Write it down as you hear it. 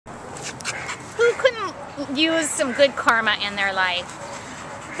use some good karma in their life.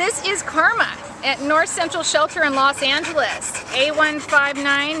 This is Karma at North Central Shelter in Los Angeles,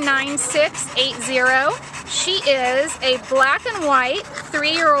 A1599680. She is a black and white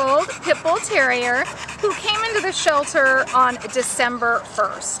 3-year-old pit bull terrier who came into the shelter on December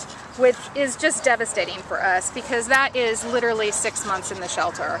 1st, which is just devastating for us because that is literally 6 months in the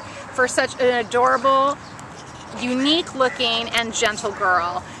shelter for such an adorable, unique looking and gentle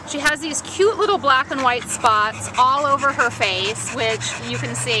girl. She has these cute little black and white spots all over her face, which you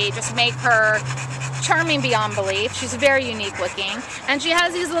can see just make her charming beyond belief. She's very unique looking, and she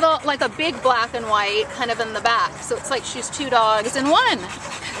has these little, like a big black and white kind of in the back, so it's like she's 2 dogs in one.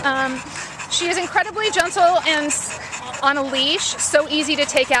 She is incredibly gentle and on a leash, so easy to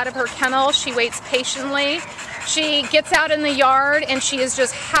take out of her kennel. She waits patiently. She gets out in the yard and she is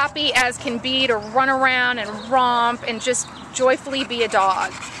just happy as can be to run around and romp and just joyfully be a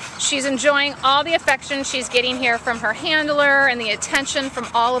dog. She's enjoying all the affection she's getting here from her handler and the attention from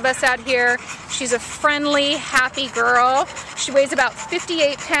all of us out here. She's a friendly, happy girl. She weighs about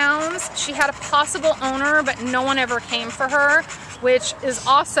 58 pounds. She had a possible owner, but no one ever came for her, which is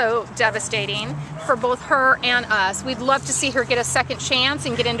also devastating for both her and us. We'd love to see her get a second chance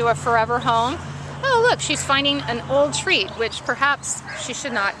and get into a forever home. Oh look, she's finding an old treat, which perhaps she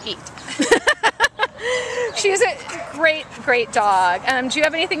should not eat. She's a great, great dog. Do you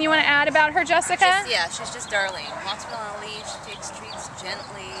have anything you want to add about her, Jessica? Yeah, she's just darling. Wants to be on a leash, takes treats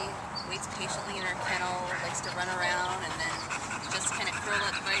gently, waits patiently in her kennel, likes to run around, and then just kind of curl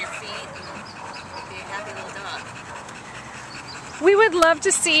up by your feet and be a happy little dog. We would love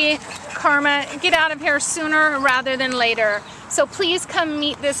to see Karma get out of here sooner rather than later. So please come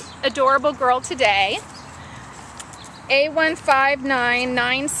meet this adorable girl today.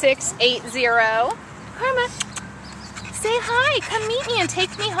 A1599680. Karma, say hi. Come meet me and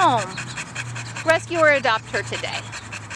take me home. Rescue or adopt her today.